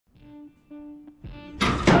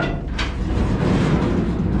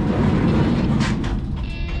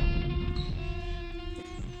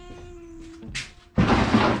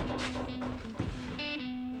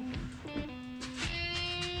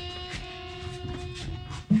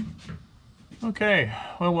Okay,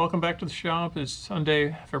 well, welcome back to the shop. It's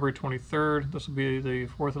Sunday, February 23rd. This will be the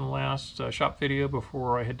fourth and last shop video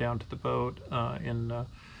before I head down to the boat in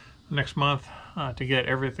next month to get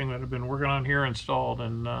everything that I've been working on here installed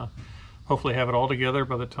and hopefully have it all together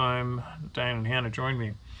by the time Diane and Hannah join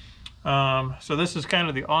me. So this is kind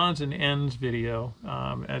of the odds and ends video.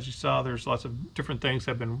 As you saw, there's lots of different things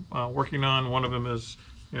I've been working on. One of them is,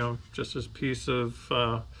 just this piece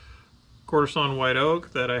of quarter-sawn white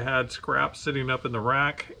oak that I had scrapped sitting up in the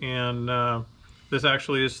rack, and this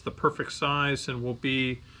actually is the perfect size and will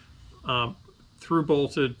be through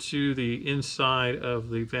bolted to the inside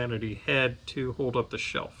of the vanity head to hold up the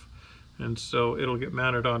shelf, and so it'll get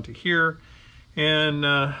mounted onto here. And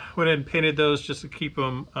went ahead and painted those just to keep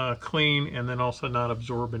them clean and then also not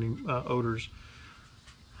absorb any odors.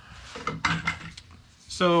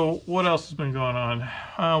 So what else has been going on?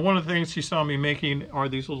 One of the things you saw me making are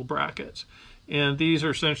these little brackets, and these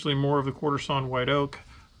are essentially more of the quarter-sawn white oak.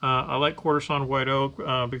 I like quarter-sawn white oak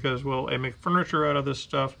because, well, I make furniture out of this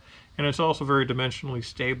stuff, and it's also very dimensionally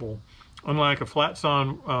stable. Unlike a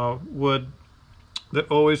flat-sawn wood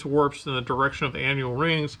that always warps in the direction of the annual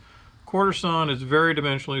rings, quarter-sawn is very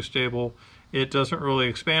dimensionally stable. It doesn't really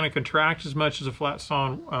expand and contract as much as a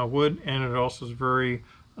flat-sawn wood, and it also is very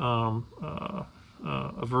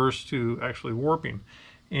averse to actually warping.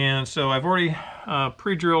 And so I've already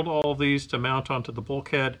pre-drilled all of these to mount onto the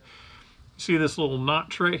bulkhead. See this little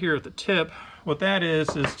notch right here at the tip? What that is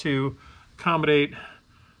to accommodate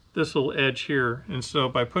this little edge here. And so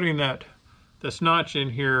by putting this notch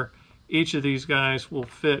in here, each of these guys will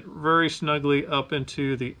fit very snugly up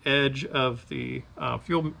into the edge of the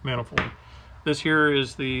fuel manifold. This here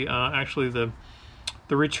is the actually the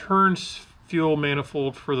return fuel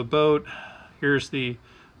manifold for the boat. Here's the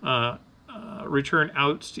return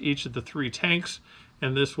outs to each of the three tanks,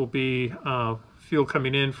 and this will be fuel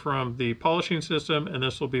coming in from the polishing system, and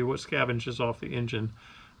this will be what scavenges off the engine.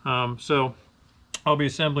 So I'll be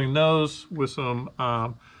assembling those with some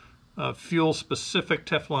fuel-specific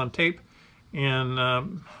Teflon tape,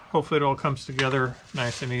 and hopefully it all comes together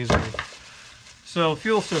nice and easily. So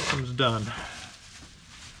fuel system's done.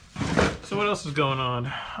 So what else is going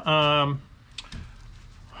on?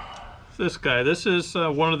 This guy. This is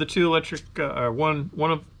one of the two electric,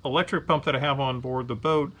 one of electric pump that I have on board the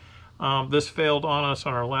boat. This failed on us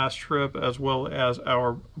on our last trip, as well as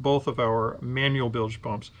both of our manual bilge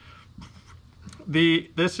pumps.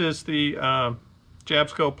 This is the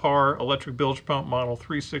Jabsco Par electric bilge pump model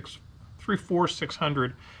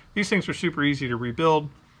 34600. These things are super easy to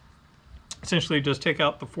rebuild. Essentially just take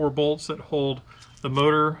out the 4 bolts that hold the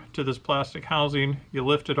motor to this plastic housing, you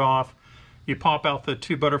lift it off, you pop out the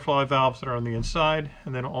 2 butterfly valves that are on the inside,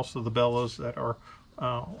 and then also the bellows that are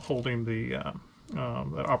holding the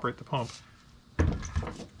that operate the pump.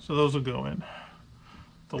 So those will go in.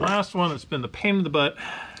 The last one that's been the pain in the butt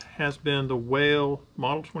has been the Whale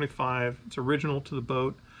Model 25. It's original to the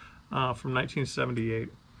boat from 1978.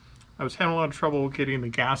 I was having a lot of trouble getting the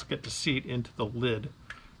gasket to seat into the lid,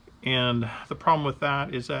 and the problem with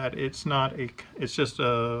that is that it's just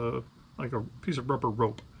like a piece of rubber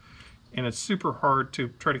rope, and it's super hard to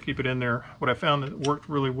try to keep it in there. What I found that worked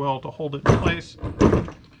really well to hold it in place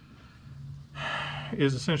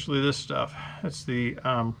is essentially this stuff. It's the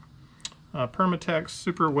Permatex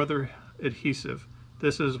Super Weather Adhesive.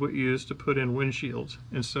 This is what you use to put in windshields,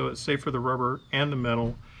 and so it's safe for the rubber and the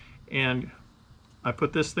metal. And I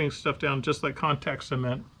put this thing stuff down just like contact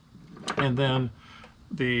cement, and then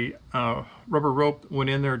the rubber rope went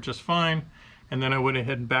in there just fine, and then I went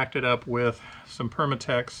ahead and backed it up with some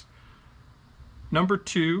Permatex number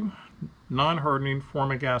 2 non-hardening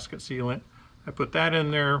forma gasket sealant. I put that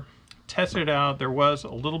in there, tested it out. There was a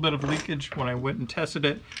little bit of leakage when I went and tested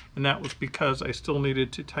it, and that was because I still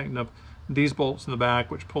needed to tighten up these bolts in the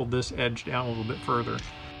back, which pulled this edge down a little bit further.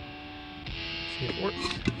 See if it works.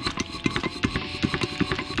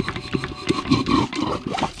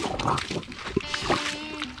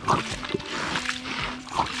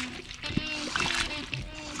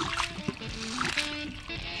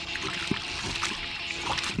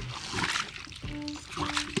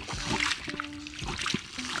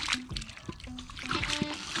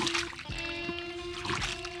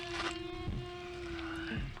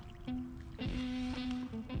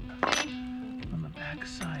 On the back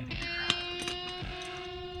side here.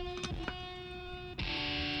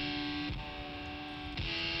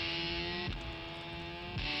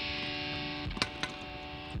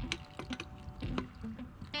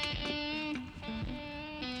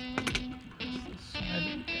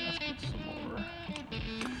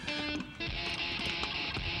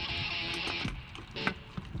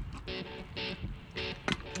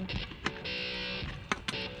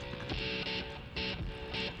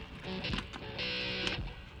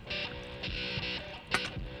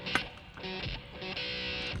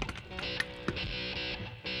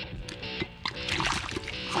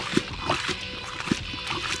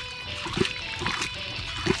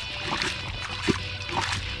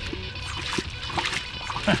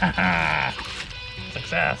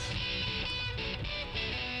 Success.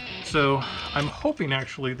 So I'm hoping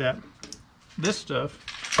actually that this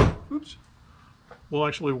stuff, oops, will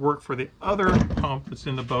actually work for the other pump that's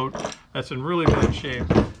in the boat that's in really bad shape.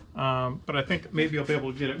 But I think maybe I'll be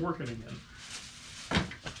able to get it working again.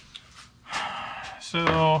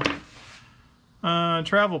 So,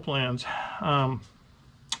 travel plans.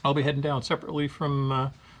 I'll be heading down separately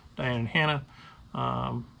from Diane and Hannah,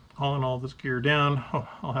 hauling all this gear down.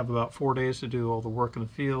 I'll have about 4 days to do all the work in the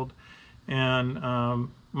field, and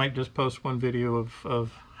might just post one video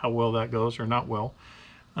of how well that goes or not well.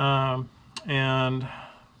 And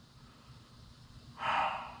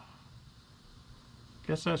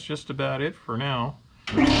guess that's just about it for now.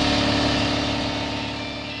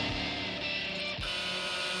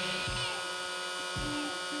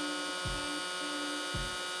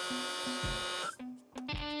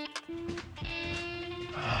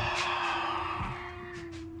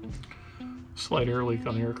 Slight air leak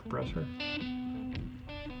on the air compressor.